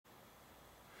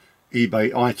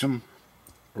eBay item,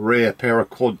 a rare pair of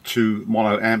quad 2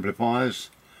 mono amplifiers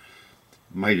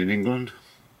made in England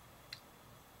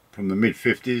from the mid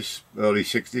 50s, early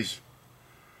 60s.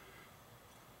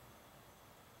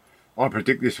 I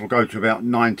predict this will go to about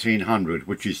 1900,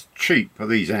 which is cheap for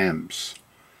these amps.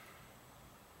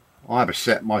 I have a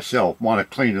set myself, mine are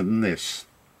cleaner than this.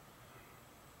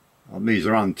 And these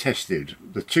are untested.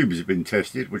 The tubes have been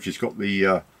tested, which has got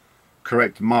the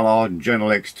correct Mullard and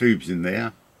General X tubes in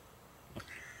there.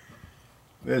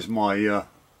 There's my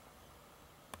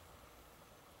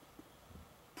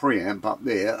preamp up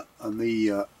there, and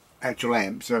the actual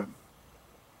amps are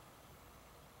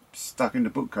stuck in the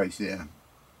bookcase there.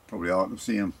 Probably hard to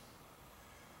see them.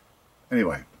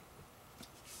 Anyway,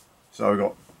 so we've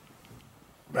got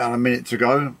about a minute to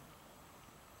go.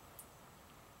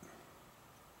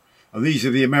 And these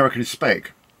are the American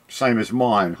spec, same as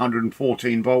mine,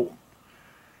 114 volt.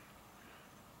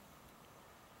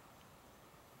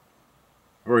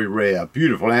 Very rare,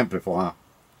 beautiful amplifier.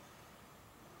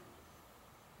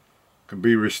 Can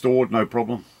be restored, no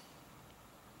problem.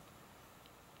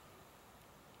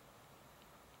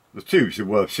 The tubes are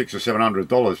worth $600 or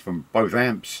 $700 from both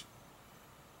amps.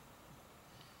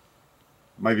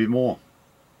 Maybe more.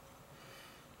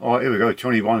 Alright, here we go,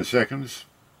 21 seconds.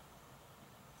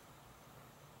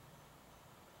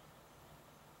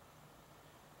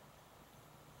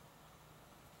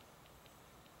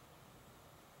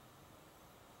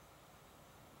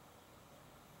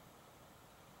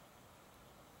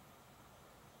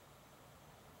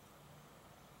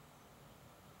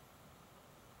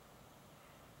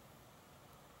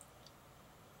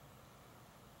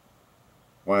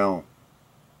 Well,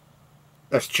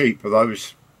 that's cheap for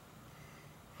those.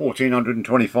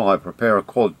 $1,425 for a pair of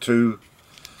quad 2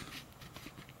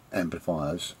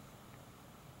 amplifiers.